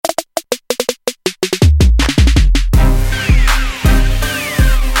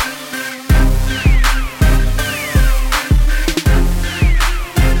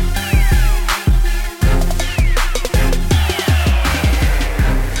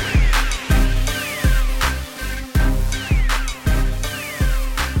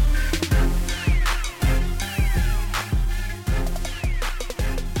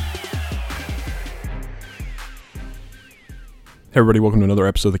Everybody, welcome to another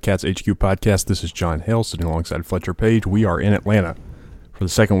episode of the Cats HQ podcast. This is John Hale, sitting alongside Fletcher Page. We are in Atlanta for the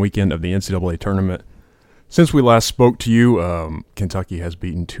second weekend of the NCAA tournament. Since we last spoke to you, Kentucky has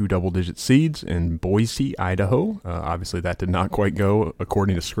beaten two double-digit seeds in Boise, Idaho. Obviously, that did not quite go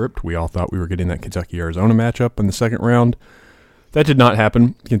according to script. We all thought we were getting that Kentucky-Arizona matchup in the second round. That did not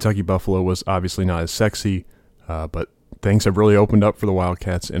happen. Kentucky-Buffalo was obviously not as sexy, but things have really opened up for the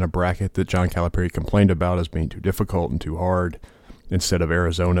Wildcats in a bracket that John Calipari complained about as being too difficult and too hard. Instead of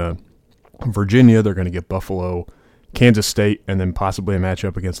Arizona, Virginia, they're going to get Buffalo, Kansas State, and then possibly a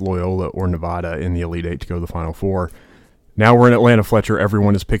matchup against Loyola or Nevada in the Elite Eight to go to the Final Four. Now we're in Atlanta, Fletcher.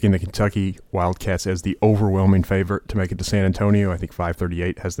 Everyone is picking the Kentucky Wildcats as the overwhelming favorite to make it to San Antonio. I think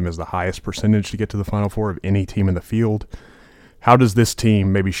 538 has them as the highest percentage to get to the Final Four of any team in the field. How does this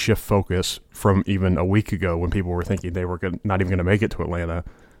team maybe shift focus from even a week ago when people were thinking they were not even going to make it to Atlanta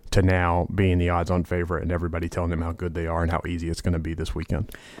to now being the odds-on favorite and everybody telling them how good they are and how easy it's going to be this weekend?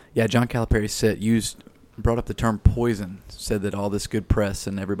 Yeah, John Calipari brought up the term poison, said that all this good press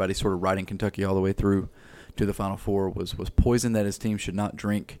and everybody sort of riding Kentucky all the way through to the Final Four was poison that his team should not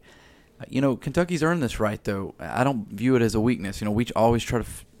drink. Kentucky's earned this right, though. I don't view it as a weakness. We always try to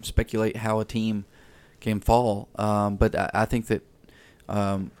speculate how a team can fall, but I think that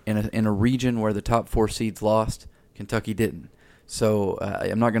in a region where the top four seeds lost, Kentucky didn't. So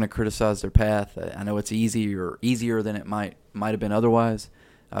I'm not going to criticize their path. I know it's easier than it might have been otherwise,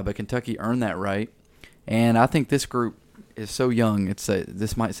 but Kentucky earned that right. And I think this group is so young.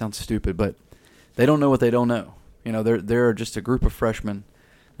 This might sound stupid, but they don't know what they don't know. They're just a group of freshmen,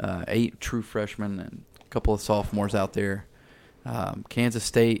 8 true freshmen, and a couple of sophomores out there. Kansas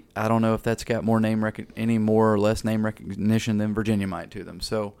State, I don't know if that's got any more or less name recognition than Virginia might to them.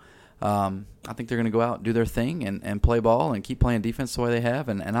 So I think they're going to go out and do their thing and play ball and keep playing defense the way they have.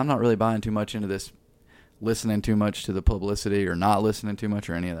 And I'm not really buying too much into this, listening too much to the publicity or not listening too much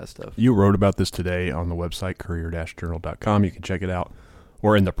or any of that stuff. You wrote about this today on the website, courier-journal.com. You can check it out.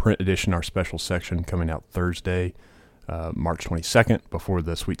 Or in the print edition, our special section coming out Thursday, March 22nd, before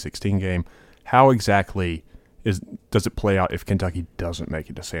the Sweet 16 game. How exactly does it play out if Kentucky doesn't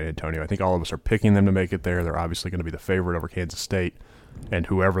make it to San Antonio? I think all of us are picking them to make it there. They're obviously going to be the favorite over Kansas State and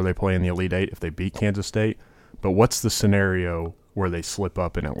whoever they play in the Elite Eight if they beat Kansas State. But what's the scenario where they slip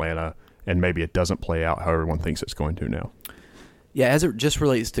up in Atlanta and maybe it doesn't play out how everyone thinks it's going to now? Yeah, as it just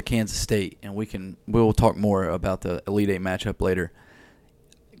relates to Kansas State, and we'll talk more about the Elite Eight matchup later.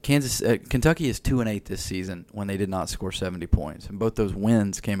 Kentucky is 2-8 this season when they did not score 70 points, and both those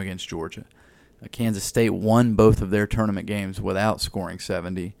wins came against Georgia. Kansas State won both of their tournament games without scoring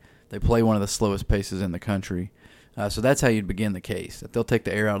 70. They play one of the slowest paces in the country. So that's how you'd begin the case. That they'll take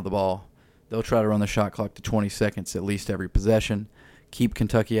the air out of the ball. They'll try to run the shot clock to 20 seconds at least every possession, keep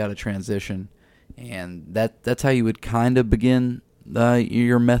Kentucky out of transition, and that's how you would kind of begin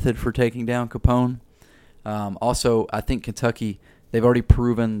your method for taking down Capone. Also, I think Kentucky, they've already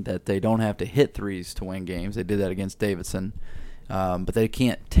proven that they don't have to hit threes to win games. They did that against Davidson. But they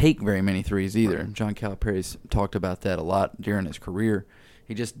can't take very many threes either. John Calipari's talked about that a lot during his career.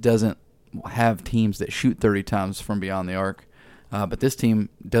 He just doesn't have teams that shoot 30 times from beyond the arc. But this team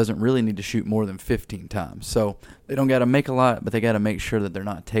doesn't really need to shoot more than 15 times. So they don't got to make a lot, but they got to make sure that they're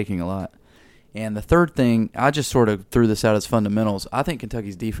not taking a lot. And the third thing, I just sort of threw this out as fundamentals. I think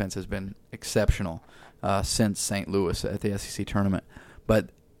Kentucky's defense has been exceptional since St. Louis at the SEC tournament.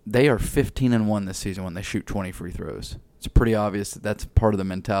 But they are 15-1 this season when they shoot 20 free throws. It's pretty obvious that that's part of the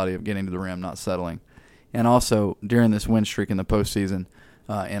mentality of getting to the rim, not settling. And also, during this win streak in the postseason,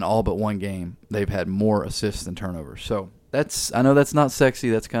 in all but one game, they've had more assists than turnovers. So I know that's not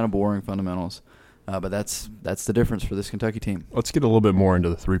sexy. That's kind of boring fundamentals. But that's the difference for this Kentucky team. Let's get a little bit more into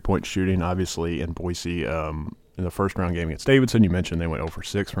the three-point shooting. Obviously, in Boise, in the first-round game against Davidson, you mentioned they went 0 for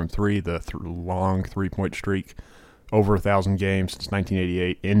 6 from 3. The long three-point streak, over 1,000 games since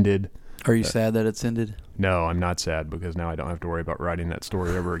 1988, ended. Are you sad that it's ended? No, I'm not sad because now I don't have to worry about writing that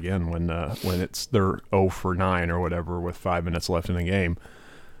story ever again when they're 0 for 9 or whatever with 5 minutes left in the game.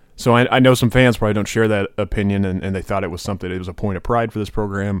 So I know some fans probably don't share that opinion, and they thought it was a point of pride for this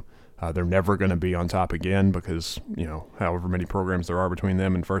program. They're never going to be on top again because, however many programs there are between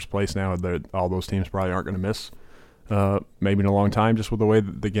them and first place now, all those teams probably aren't going to miss maybe in a long time just with the way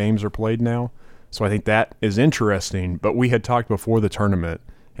that the games are played now. So I think that is interesting. But we had talked before the tournament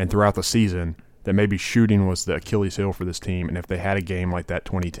and throughout the season that maybe shooting was the Achilles heel for this team. And if they had a game like that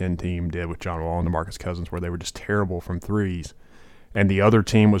 2010 team did with John Wall and DeMarcus Cousins where they were just terrible from threes and the other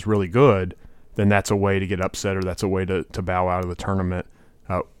team was really good, then that's a way to get upset or that's a way to bow out of the tournament.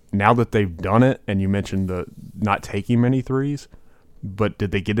 Now that they've done it, and you mentioned the not taking many threes, but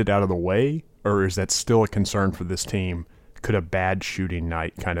did they get it out of the way, or is that still a concern for this team could a bad shooting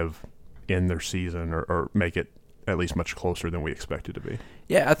night kind of end their season or make it at least much closer than we expected to be?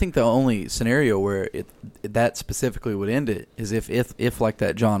 Yeah, I think the only scenario where that specifically would end it is if like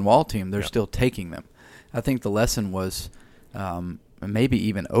that John Wall team, they're still taking them. I think the lesson was maybe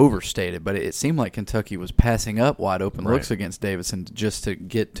even overstated, but it seemed like Kentucky was passing up wide open looks against Davidson just to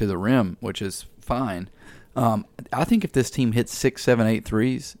get to the rim, which is fine. I think if this team hits 6, 7, 8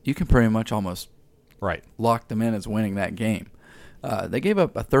 threes, you can pretty much almost lock them in as winning that game. They gave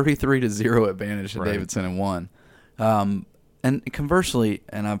up a 33-0 advantage to Davidson and won. And conversely,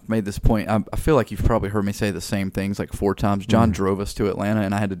 and I've made this point, I feel like you've probably heard me say the same things like 4 times. John drove us to Atlanta,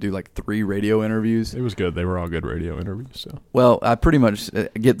 and I had to do like 3 radio interviews. It was good. They were all good radio interviews. So. Well, I pretty much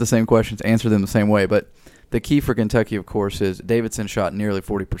get the same questions, answer them the same way. But the key for Kentucky, of course, is Davidson shot nearly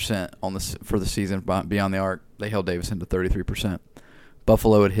 40% for the season beyond the arc. They held Davidson to 33%.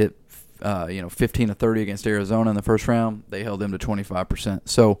 Buffalo had hit 15 of 30 against Arizona in the first round. They held them to 25%.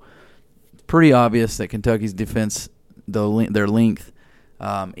 So pretty obvious that Kentucky's defense, their length,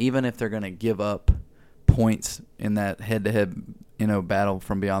 even if they're going to give up points in that head-to-head battle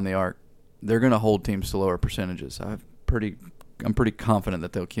from beyond the arc, they're going to hold teams to lower percentages. I'm pretty confident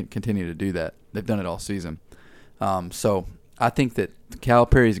that they'll continue to do that. They've done it all season. So I think that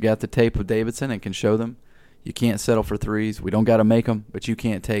Calipari's got the tape with Davidson and can show them you can't settle for threes. We don't got to make them, but you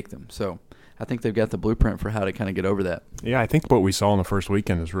can't take them. So I think they've got the blueprint for how to kind of get over that. Yeah, I think what we saw in the first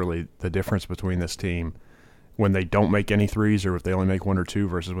weekend is really the difference between this team when they don't make any threes or if they only make 1 or 2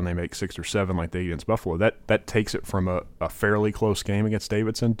 versus when they make 6 or 7 like they did against Buffalo. That takes it from a fairly close game against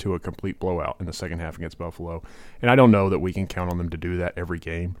Davidson to a complete blowout in the second half against Buffalo. And I don't know that we can count on them to do that every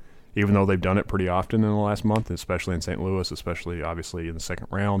game, even though they've done it pretty often in the last month, especially in St. Louis, especially obviously in the second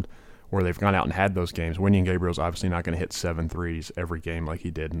round where they've gone out and had those games. Wenyen Gabriel's obviously not going to hit 7 threes every game like he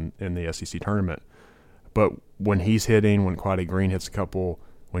did in the SEC tournament. But when he's hitting, when Quade Green hits a couple,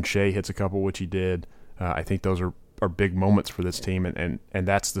 when Shea hits a couple, which he did, I think those are big moments for this team, and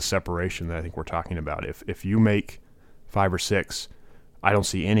that's the separation that I think we're talking about. If you make 5 or 6, I don't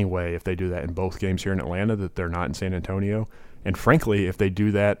see any way if they do that in both games here in Atlanta that they're not in San Antonio. And frankly, if they do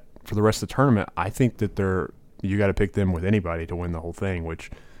that for the rest of the tournament, I think that you got to pick them with anybody to win the whole thing,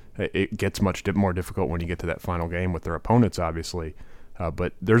 which it gets much more difficult when you get to that final game with their opponents, obviously.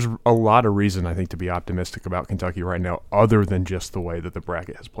 But there's a lot of reason, I think, to be optimistic about Kentucky right now, other than just the way that the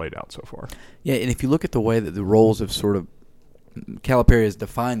bracket has played out so far. Yeah, and if you look at the way that the roles have sort of Calipari has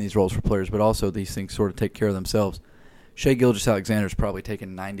defined these roles for players, but also these things sort of take care of themselves. Shai Gilgeous-Alexander's probably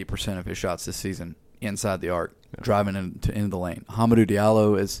taken 90% of his shots this season inside the arc, driving into the lane. Hamidou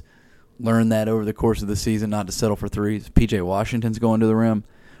Diallo has learned that over the course of the season, not to settle for threes. P.J. Washington's going to the rim.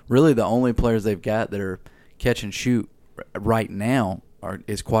 Really, the only players they've got that are catch and shoot right now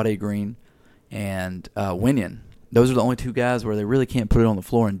is Quade Green and Wenyen. Those are the only 2 guys where they really can't put it on the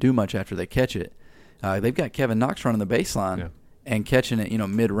floor and do much after they catch it. They've got Kevin Knox running the baseline and catching it,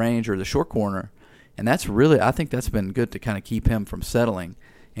 mid-range or the short corner. And that's really, I think that's been good to kind of keep him from settling.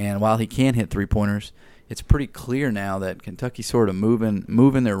 And while he can hit 3-pointers, it's pretty clear now that Kentucky's sort of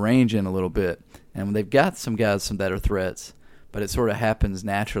moving their range in a little bit. And they've got some guys that are threats, but it sort of happens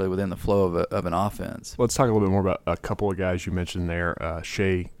naturally within the flow of an offense. Let's talk a little bit more about a couple of guys you mentioned there.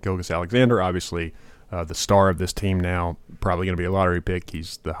 Shai Gilgeous-Alexander, obviously the star of this team now, probably going to be a lottery pick.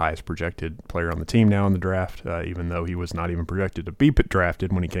 He's the highest projected player on the team now in the draft, even though he was not even projected to be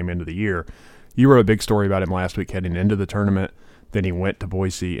drafted when he came into the year. You wrote a big story about him last week heading into the tournament. Then he went to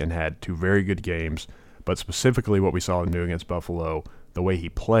Boise and had 2 very good games. But specifically what we saw him do against Buffalo, the way he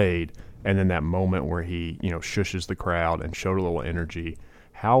played, and then that moment where he, shushes the crowd and showed a little energy.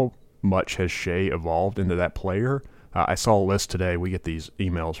 How much has Shai evolved into that player? I saw a list today. We get these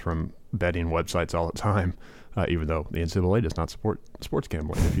emails from betting websites all the time, even though the NCAA does not support sports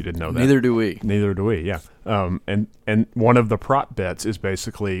gambling, if you didn't know that. Neither do we, yeah. And one of the prop bets is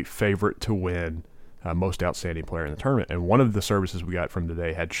basically favorite to win most outstanding player in the tournament. And one of the services we got from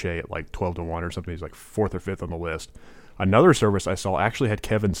today had Shai at like 12-1 or something. He's like 4th or 5th on the list. Another service I saw actually had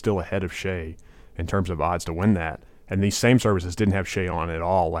Kevin still ahead of Shai in terms of odds to win that. And these same services didn't have Shai on at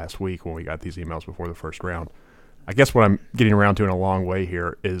all last week when we got these emails before the first round. I guess what I'm getting around to in a long way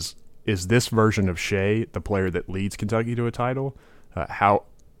here is this version of Shai the player that leads Kentucky to a title?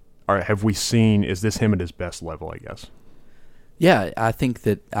 Have we seen, is this him at his best level, I guess? Yeah, I think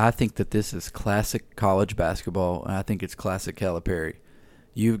that this is classic college basketball, and I think it's classic Calipari.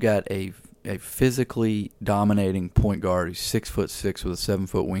 You've got a physically dominating point guard who's 6'6" with a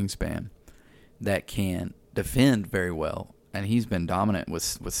 7-foot wingspan that can defend very well, and he's been dominant with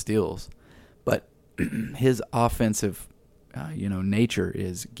steals. But his offensive, nature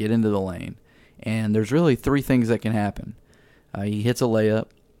is get into the lane, and there's really 3 things that can happen. He hits a layup,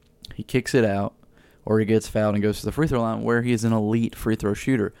 he kicks it out, or he gets fouled and goes to the free throw line where he is an elite free throw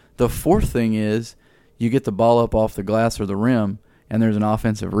shooter. The fourth thing is you get the ball up off the glass or the rim, and there's an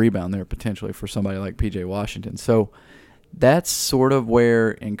offensive rebound there potentially for somebody like P.J. Washington. So that's sort of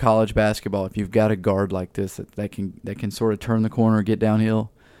where in college basketball, if you've got a guard like this that can sort of turn the corner, get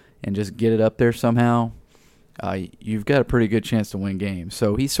downhill, and just get it up there somehow, you've got a pretty good chance to win games.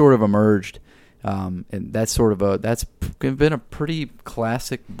 So he sort of emerged, and that's been a pretty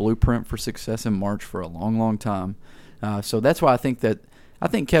classic blueprint for success in March for a long, long time. So that's why I think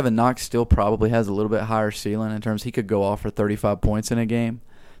Kevin Knox still probably has a little bit higher ceiling in terms he could go off for 35 points in a game,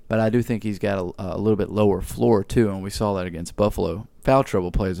 but I do think he's got a little bit lower floor too, and we saw that against Buffalo. Foul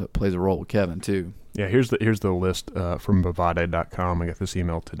trouble plays a role with Kevin too. Yeah, here's the list from Bovada.com. I got this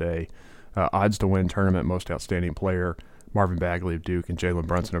email today. Odds to win tournament, most outstanding player, Marvin Bagley of Duke and Jalen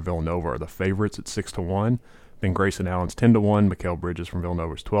Brunson of Villanova are the favorites at 6-1. Then Grayson Allen's 10-1, Mikal Bridges from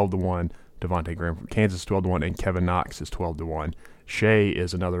Villanova is 12-1, Devontae Graham from Kansas is 12-1, and Kevin Knox is 12-1. Shea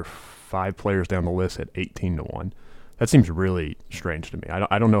is another 5 players down the list at 18-1. That seems really strange to me.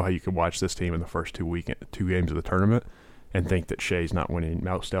 I don't know how you could watch this team in the first 2 games of the tournament and think that Shea's not winning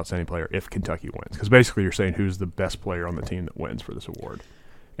most outstanding player if Kentucky wins. Because basically you're saying who's the best player on the team that wins for this award.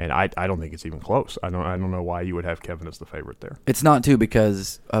 And I don't think it's even close. I don't know why you would have Kevin as the favorite there. It's not too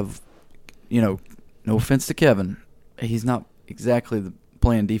because of, no offense to Kevin, he's not exactly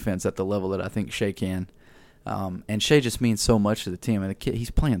playing defense at the level that I think Shea can. And Shea just means so much to the team. And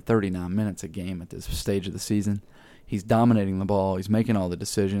he's playing 39 minutes a game at this stage of the season. He's dominating the ball. He's making all the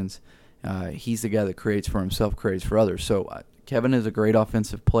decisions. He's the guy that creates for himself, creates for others. So Kevin is a great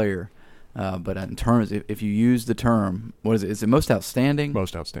offensive player. But in terms, if you use the term, what is it? Is it most outstanding?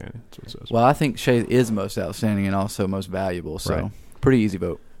 Most outstanding. That's what it says. Well, I think Shea is most outstanding and also most valuable. So right. Pretty easy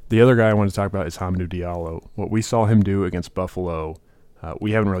vote. The other guy I want to talk about is Hamidou Diallo. What we saw him do against Buffalo,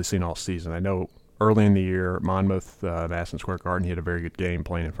 we haven't really seen all season. I know early in the year, Monmouth, Madison Square Garden, he had a very good game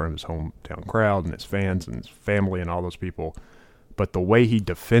playing in front of his hometown crowd and his fans and his family and all those people. But the way he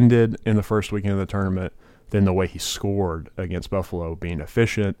defended in the first weekend of the tournament, then the way he scored against Buffalo, being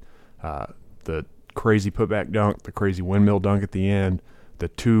efficient, the crazy putback dunk, the crazy windmill dunk at the end, the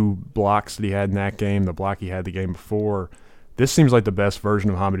 2 blocks that he had in that game, the block he had the game before. This seems like the best version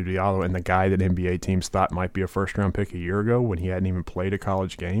of Hamidou Diallo and the guy that NBA teams thought might be a first-round pick a year ago when he hadn't even played a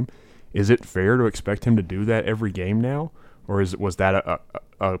college game. Is it fair to expect him to do that every game now? Or was that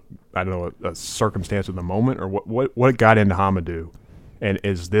a circumstance of the moment? Or what got into Hamidou? And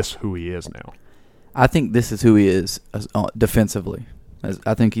is this who he is now? I think this is who he is defensively.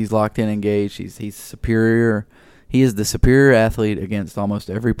 I think he's locked in, engaged. He's superior. He is the superior athlete against almost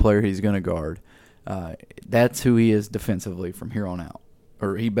every player he's going to guard. That's who he is defensively from here on out.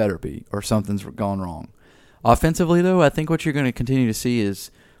 Or he better be, or something's gone wrong. Offensively, though, I think what you're going to continue to see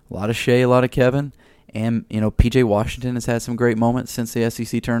is a lot of Shea, a lot of Kevin, and P.J. Washington has had some great moments since the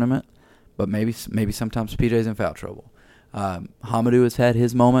SEC tournament, but maybe sometimes P.J.'s in foul trouble. Hamidou has had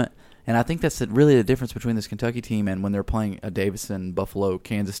his moment, and I think that's really the difference between this Kentucky team and when they're playing a Davidson, Buffalo,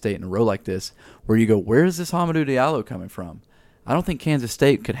 Kansas State in a row like this, where you go, where is this Hamidou Diallo coming from? I don't think Kansas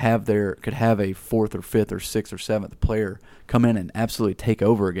State could have a 4th or 5th or 6th or 7th player come in and absolutely take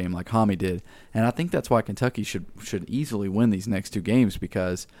over a game like Hami did, and I think that's why Kentucky should easily win these next 2 games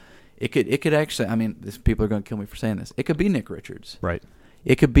because it could actually. I mean, people are going to kill me for saying this. It could be Nick Richards, right?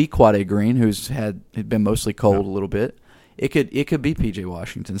 It could be Quade Green, who's had been mostly cold a little bit. It could be P.J.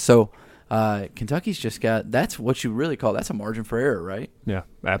 Washington. So Kentucky's just got. That's what you really call. That's a margin for error, right? Yeah,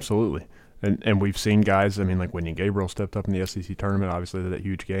 absolutely. And we've seen guys, I mean, like Wendy Gabriel stepped up in the SEC tournament, obviously that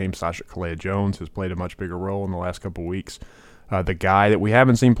huge game. Sasha Kalea-Jones has played a much bigger role in the last couple of weeks. The guy that we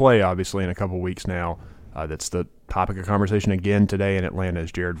haven't seen play, obviously, in a couple of weeks now, that's the topic of conversation again today in Atlanta,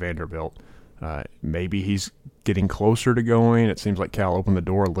 is Jared Vanderbilt. Maybe he's getting closer to going. It seems like Cal opened the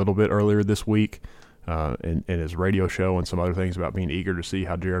door a little bit earlier this week in his radio show and some other things about being eager to see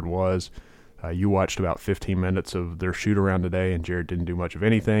how Jared was. You watched about 15 minutes of their shoot-around today, and Jared didn't do much of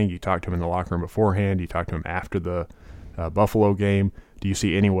anything. You talked to him in the locker room beforehand. You talked to him after the Buffalo game. Do you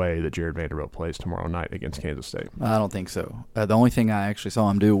see any way that Jared Vanderbilt plays tomorrow night against Kansas State? I don't think so. The only thing I actually saw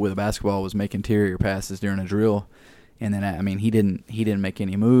him do with a basketball was make interior passes during a drill, and then he didn't make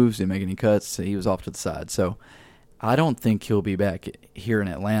any moves, didn't make any cuts. So he was off to the side. So I don't think he'll be back here in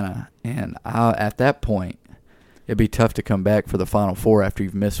Atlanta, and at that point, it'd be tough to come back for the Final Four after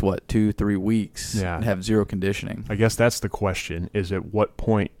you've missed, 2-3 weeks and have zero conditioning. I guess that's the question, is at what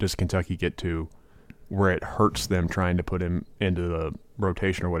point does Kentucky get to where it hurts them trying to put him into the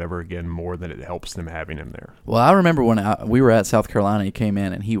rotation or whatever again more than it helps them having him there? Well, I remember when we were at South Carolina, he came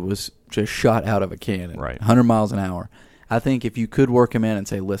in and he was just shot out of a cannon, right? 100 miles an hour. I think if you could work him in and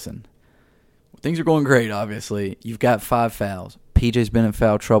say, listen, things are going great, obviously. You've got 5 fouls. PJ's been in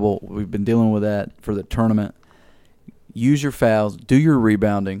foul trouble. We've been dealing with that for the tournament. Use your fouls. Do your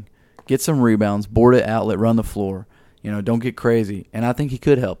rebounding. Get some rebounds. Board it, outlet, run the floor. Don't get crazy. And I think he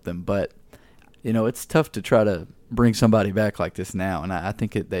could help them. But, it's tough to try to bring somebody back like this now. And I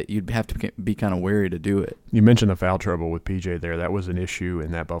think that you'd have to be kind of wary to do it. You mentioned the foul trouble with PJ there. That was an issue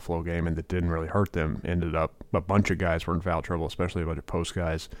in that Buffalo game, and that didn't really hurt them. Ended up a bunch of guys were in foul trouble, especially a bunch of post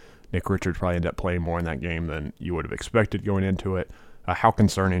guys. Nick Richards probably ended up playing more in that game than you would have expected going into it. How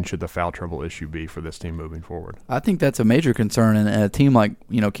concerning should the foul trouble issue be for this team moving forward? I think that's a major concern, and a team like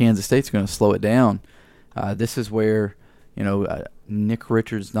Kansas State's going to slow it down. This is where Nick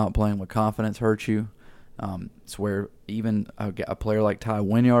Richards not playing with confidence hurts you. It's where even a player like Ty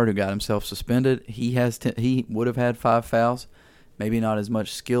Winyard, who got himself suspended, he would have had 5 fouls, maybe not as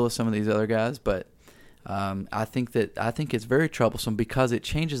much skill as some of these other guys, but I think it's very troublesome because it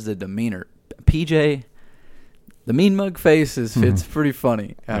changes the demeanor. PJ, the mean mug face it's pretty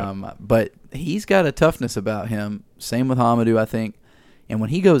funny, but he's got a toughness about him. Same with Hamidou, I think, and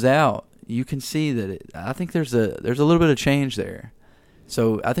when he goes out, you can see that I think there's a little bit of change there.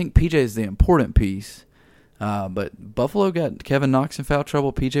 So I think PJ is the important piece. But Buffalo got Kevin Knox in foul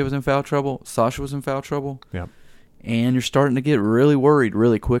trouble. PJ was in foul trouble. Sasha was in foul trouble. Yeah. And you're starting to get really worried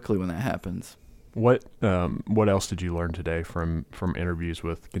really quickly when that happens. What else did you learn today from interviews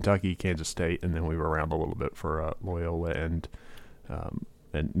with Kentucky, Kansas State, and then we were around a little bit for Loyola and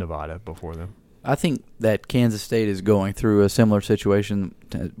Nevada before them? I think that Kansas State is going through a similar situation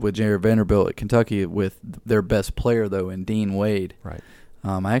with Jared Vanderbilt at Kentucky with their best player, though, in Dean Wade. Right.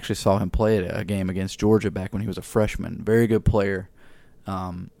 I actually saw him play at a game against Georgia back when he was a freshman. Very good player.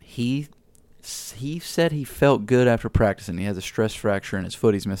 He said he felt good after practicing. He has a stress fracture in his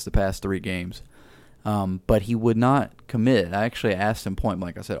foot. He's missed the past 3 games. But he would not commit. I actually asked him point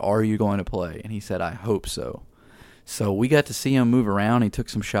blank. I said, "Are you going to play?" And he said, "I hope so." So we got to see him move around. He took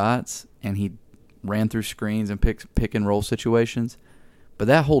some shots, and he ran through screens and pick and roll situations. But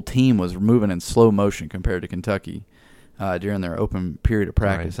that whole team was moving in slow motion compared to Kentucky during their open period of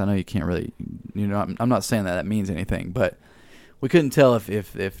practice. Right. I know you can't really, I'm not saying that means anything, but we couldn't tell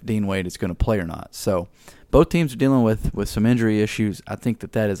if Dean Wade is going to play or not. So both teams are dealing with some injury issues. I think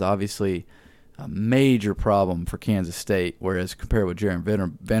that is obviously a major problem for Kansas State, whereas compared with Jared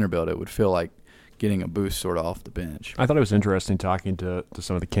Vanderbilt, it would feel like getting a boost sort of off the bench. I thought it was interesting talking to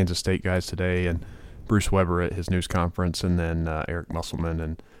some of the Kansas State guys today, and Bruce Weber at his news conference, and then Eric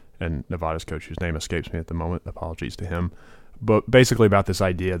Musselman and Nevada's coach, whose name escapes me at the moment. Apologies to him. But basically about this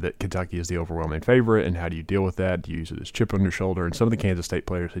idea that Kentucky is the overwhelming favorite, and how do you deal with that? Do you use it as chip on your shoulder? And some of the Kansas State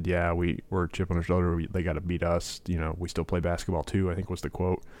players said, yeah, we're chip on our shoulder. They got to beat us. We still play basketball too, I think was the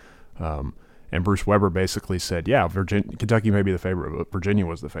quote. And Bruce Weber basically said, yeah, Kentucky may be the favorite, but Virginia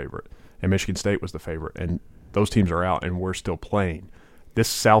was the favorite, and Michigan State was the favorite. And those teams are out, and we're still playing. This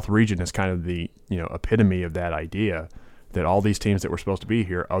South region is kind of the epitome of that idea, that all these teams that were supposed to be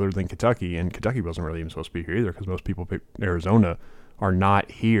here, other than Kentucky, and Kentucky wasn't really even supposed to be here either because most people picked Arizona, are not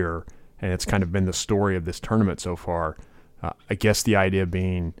here, and it's kind of been the story of this tournament so far. I guess the idea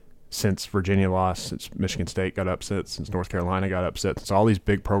being, since Virginia lost, since Michigan State got upset, since North Carolina got upset, since all these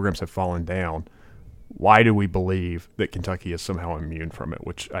big programs have fallen down, why do we believe that Kentucky is somehow immune from it,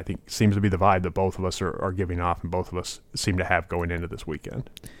 which I think seems to be the vibe that both of us are giving off and both of us seem to have going into this weekend?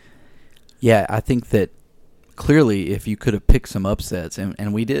 Yeah, I think that clearly if you could have picked some upsets,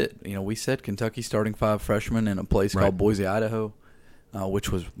 and we did. We said Kentucky starting 5 freshmen in a place called Boise, Idaho,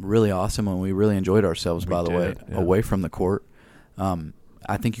 which was really awesome, and we really enjoyed ourselves, away from the court.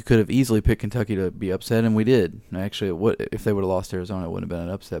 I think you could have easily picked Kentucky to be upset, and we did. Actually, if they would have lost Arizona, it wouldn't have been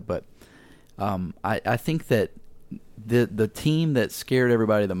an upset. But I think that the team that scared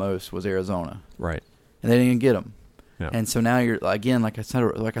everybody the most was Arizona, right? And they didn't get them. Yeah. And so now you're again, like I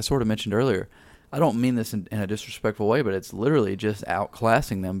sort of mentioned earlier. I don't mean this in a disrespectful way, but it's literally just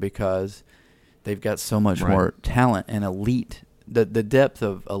outclassing them because they've got so much more talent and elite. The depth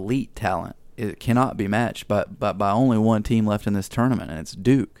of elite talent, it cannot be matched by only one team left in this tournament, and it's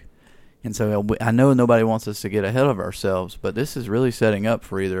Duke. And so I know nobody wants us to get ahead of ourselves, but this is really setting up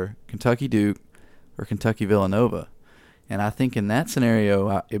for either Kentucky Duke or Kentucky Villanova. And I think in that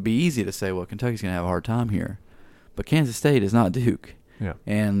scenario, it'd be easy to say, well, Kentucky's going to have a hard time here. But Kansas State is not Duke. Yeah.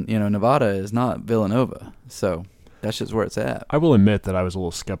 And, Nevada is not Villanova. So that's just where it's at. I will admit that I was a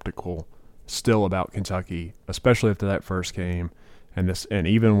little skeptical still about Kentucky, especially after that first game. And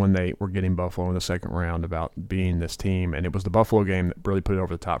even when they were getting Buffalo in the second round, about being this team. And it was the Buffalo game that really put it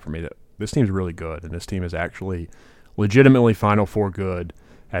over the top for me, that this team's really good. And this team is actually legitimately Final Four good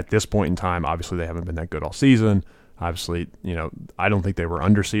at this point in time. Obviously, they haven't been that good all season. Obviously, I don't think they were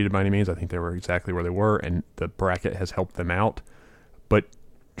underseeded by any means. I think they were exactly where they were, and the bracket has helped them out. But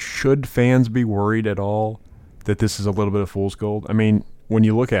should fans be worried at all that this is a little bit of fool's gold? I mean, when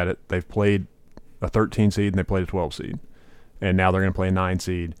you look at it, they've played a 13 seed and they played a 12 seed. And now they're going to play a 9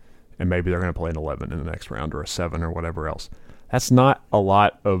 seed, and maybe they're going to play an 11 in the next round or a 7 or whatever else. That's not a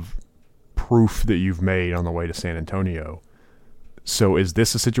lot of proof that you've made on the way to San Antonio. So is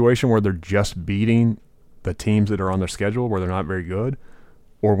this a situation where they're just beating the teams that are on their schedule where they're not very good?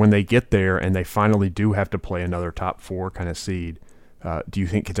 Or when they get there and they finally do have to play another top 4 kind of seed, do you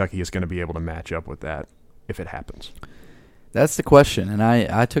think Kentucky is going to be able to match up with that if it happens? That's the question. And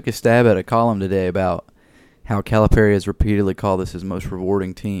I took a stab at a column today about how Calipari has repeatedly called this his most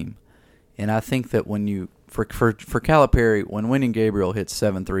rewarding team. And I think that when you for Calipari, when Wenyen Gabriel hits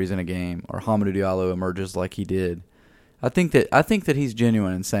 7 threes in a game or Hamidou Diallo emerges like he did, I think that he's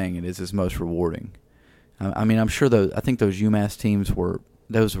genuine in saying it is his most rewarding. I mean, I'm sure I think those UMass teams were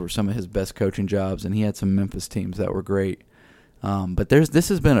some of his best coaching jobs, and he had some Memphis teams that were great. But this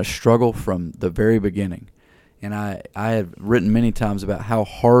has been a struggle from the very beginning. And I have written many times about how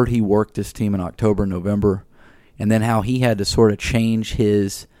hard he worked this team in October, November, and then how he had to sort of change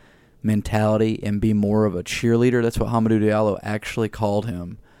his mentality and be more of a cheerleader. That's what Hamidou Diallo actually called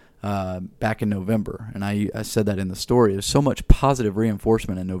him back in November. And I said that in the story. There's so much positive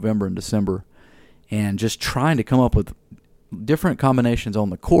reinforcement in November and December, and just trying to come up with different combinations on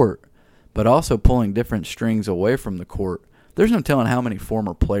the court, but also pulling different strings away from the court. There's no telling how many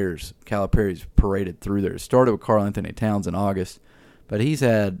former players Calipari's paraded through there. It started with Karl Anthony Towns in August, but he's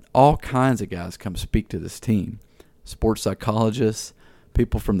had all kinds of guys come speak to this team. Sports psychologists,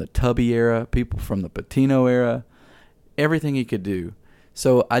 people from the Tubby era, people from the Pitino era, everything he could do.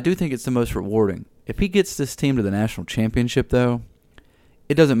 So I do think it's the most rewarding. If he gets this team to the national championship, though,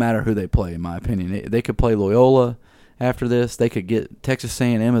 it doesn't matter who they play, in my opinion. They could play Loyola after this. They could get Texas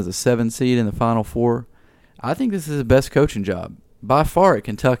A&M as a 7 seed in the Final Four. I think this is the best coaching job by far at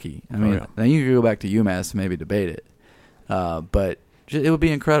Kentucky. I mean, Now you could go back to UMass and maybe debate it. But it would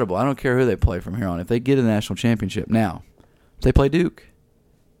be incredible. I don't care who they play from here on. If they get a national championship now, if they play Duke,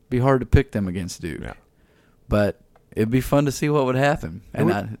 it'd be hard to pick them against Duke. Yeah. But it'd be fun to see what would happen.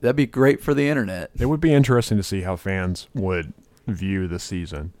 And that'd be great for the internet. It would be interesting to see how fans would view the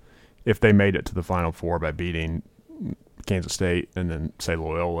season if they made it to the Final Four by beating Kansas State and then, say,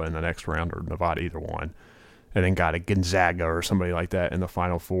 Loyola in the next round or Nevada, either one, and then got a Gonzaga or somebody like that in the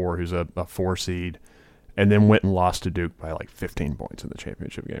Final Four who's a 4 seed, and then went and lost to Duke by like 15 points in the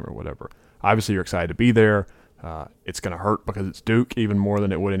championship game or whatever. Obviously, you're excited to be there. It's going to hurt because it's Duke even more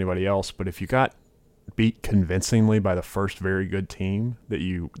than it would anybody else. But if you got beat convincingly by the first very good team that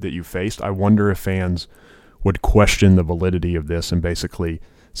you faced, I wonder if fans would question the validity of this and basically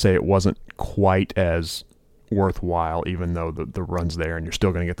say it wasn't quite as worthwhile, even though the run's there and you're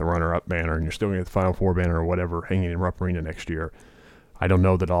still going to get the runner-up banner and you're still going to get the Final Four banner or whatever hanging in Rupp Arena next year. I don't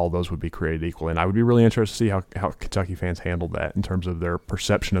know that all those would be created equal, and I would be really interested to see how Kentucky fans handled that in terms of their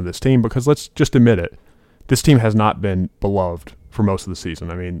perception of this team, because let's just admit it, this team has not been beloved for most of the season.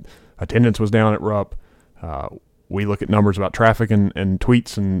 I mean, attendance was down at Rupp. We look at numbers about traffic and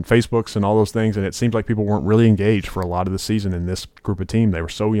tweets and Facebooks and all those things, and it seems like people weren't really engaged for a lot of the season in this group of team. They were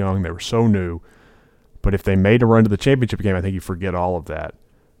so young. They were so new. But if they made a run to the championship game, I think you forget all of that.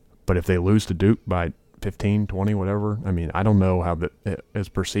 But if they lose to Duke by 15, 20, whatever, I mean, I don't know how that is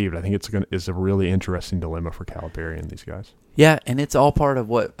perceived. I think it's a really interesting dilemma for Calipari and these guys. Yeah, and it's all part of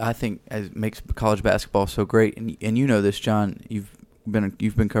what I think makes college basketball so great. And you know this, John. You've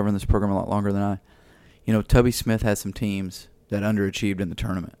been covering this program a lot longer than I. You know, Tubby Smith had some teams that underachieved in the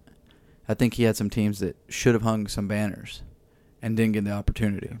tournament. I think he had some teams that should have hung some banners and didn't get the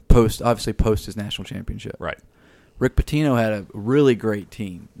opportunity. Post his national championship. Right. Rick Pitino had a really great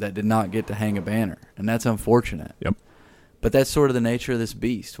team that did not get to hang a banner, and that's unfortunate. Yep. But that's sort of the nature of this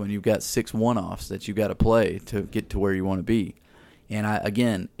beast when you've got 6 one-offs that you've got to play to get to where you want to be.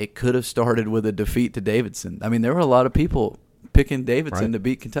 And, it could have started with a defeat to Davidson. I mean, there were a lot of people picking Davidson to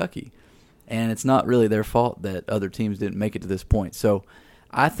beat Kentucky, and it's not really their fault that other teams didn't make it to this point. So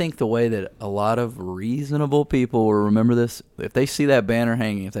I think the way that a lot of reasonable people will remember this, if they see that banner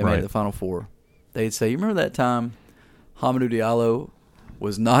hanging, if they made it to the Final Four, they'd say, you remember that time Hamidou Diallo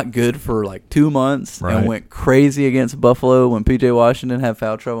was not good for like 2 months and went crazy against Buffalo when P.J. Washington had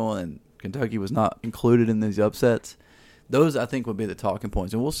foul trouble and Kentucky was not included in these upsets? Those, I think, would be the talking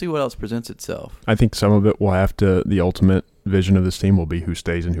points, and we'll see what else presents itself. I think some of it will have to – the ultimate vision of this team will be who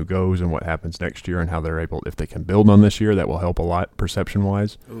stays and who goes and what happens next year and how they're able – if they can build on this year, that will help a lot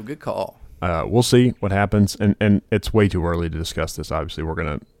perception-wise. Ooh, good call. We'll see what happens, and it's way too early to discuss this. Obviously, we're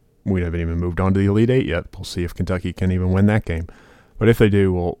going to we haven't even moved on to the Elite Eight yet. We'll see if Kentucky can even win that game. But if they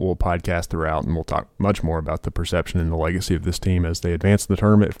do, we'll podcast throughout, and we'll talk much more about the perception and the legacy of this team as they advance in the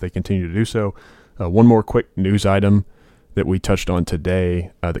tournament, if they continue to do so. One more quick news item that we touched on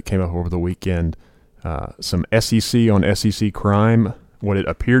today that came up over the weekend. Some SEC on SEC crime, what it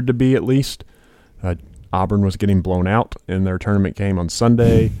appeared to be at least. Auburn was getting blown out in their tournament game on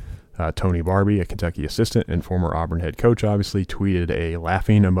Sunday. Tony Barbie, a Kentucky assistant and former Auburn head coach, obviously tweeted a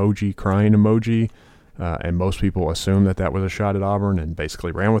laughing emoji, crying emoji, and most people assumed that was a shot at Auburn and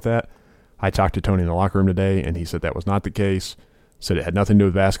basically ran with that. I talked to Tony in the locker room today, and he said that was not the case. Said it had nothing to do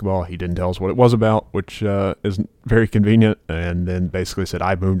with basketball. He didn't tell us what it was about, which is very convenient, and then basically said,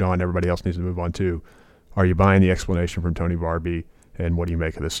 I moved on. Everybody else needs to move on too. Are you buying the explanation from Tony Barbie, and what do you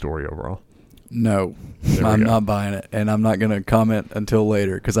make of this story overall? No, I'm not buying it, and I'm not going to comment until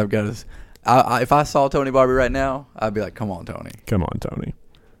later because I've got to. If I saw Tony Barbie right now, I'd be like, "Come on, Tony! Come on, Tony!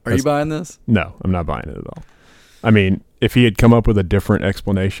 Are you buying this?" No, I'm not buying it at all. I mean, if he had come up with a different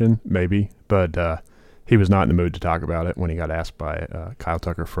explanation, maybe, but he was not in the mood to talk about it when he got asked by Kyle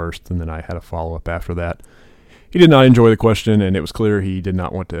Tucker first, and then I had a follow-up after that. He did not enjoy the question, and it was clear he did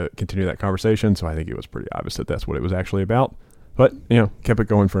not want to continue that conversation, so I think it was pretty obvious that that's what it was actually about. But, kept it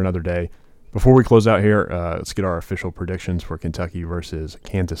going for another day. Before we close out here, let's get our official predictions for Kentucky versus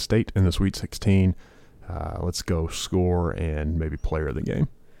Kansas State in the Sweet 16. Let's go score and maybe player of the game.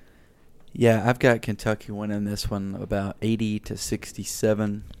 Yeah, I've got Kentucky winning this one about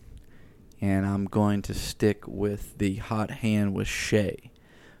 80-67, and I'm going to stick with the hot hand with Shea.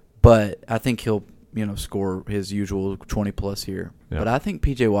 But I think he'll, score his usual 20-plus here. Yeah. But I think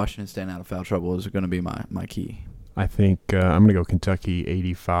P.J. Washington staying out of foul trouble is going to be my key. I think I'm going to go Kentucky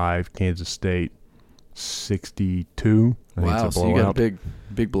 85, Kansas State 62. I think it's a blowout. So you got a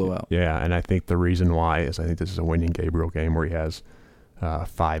big blowout. Yeah, and I think the reason why is I think this is a Wenyen Gabriel game where he has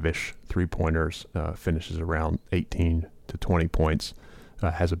 5-ish three-pointers, finishes around 18 to 20 points,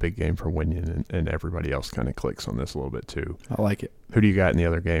 has a big game for Wenyen, and everybody else kind of clicks on this a little bit too. I like it. Who do you got in the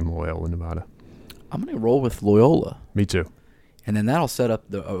other game, Loyola, Nevada? I'm going to roll with Loyola. Me too. And then that'll set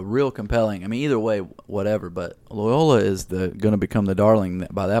up a real compelling. I mean, either way, whatever. But Loyola is going to become the darling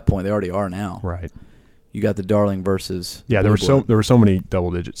by that point. They already are now. Right. You got the darling versus. Yeah, there were so many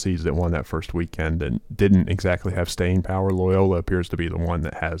double-digit seeds that won that first weekend and didn't exactly have staying power. Loyola appears to be the one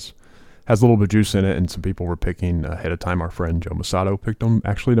that has a little bit of juice in it, and some people were picking ahead of time. Our friend Joe Masato picked them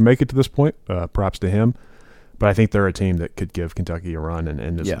actually to make it to this point. Props to him. But I think they're a team that could give Kentucky a run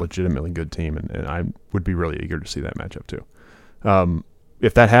and is a legitimately good team, and I would be really eager to see that matchup too.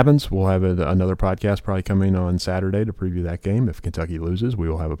 If that happens, we'll have another podcast probably coming on Saturday to preview that game. If Kentucky loses, we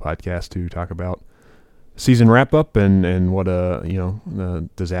will have a podcast to talk about season wrap up and what a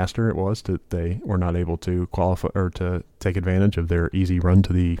disaster it was that they were not able to qualify or to take advantage of their easy run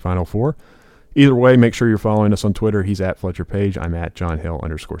to the Final Four. Either way, make sure you're following us on Twitter. He's at Fletcher Page. I'm at John Hill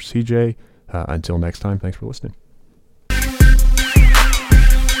 _CJ. Until next time, thanks for listening.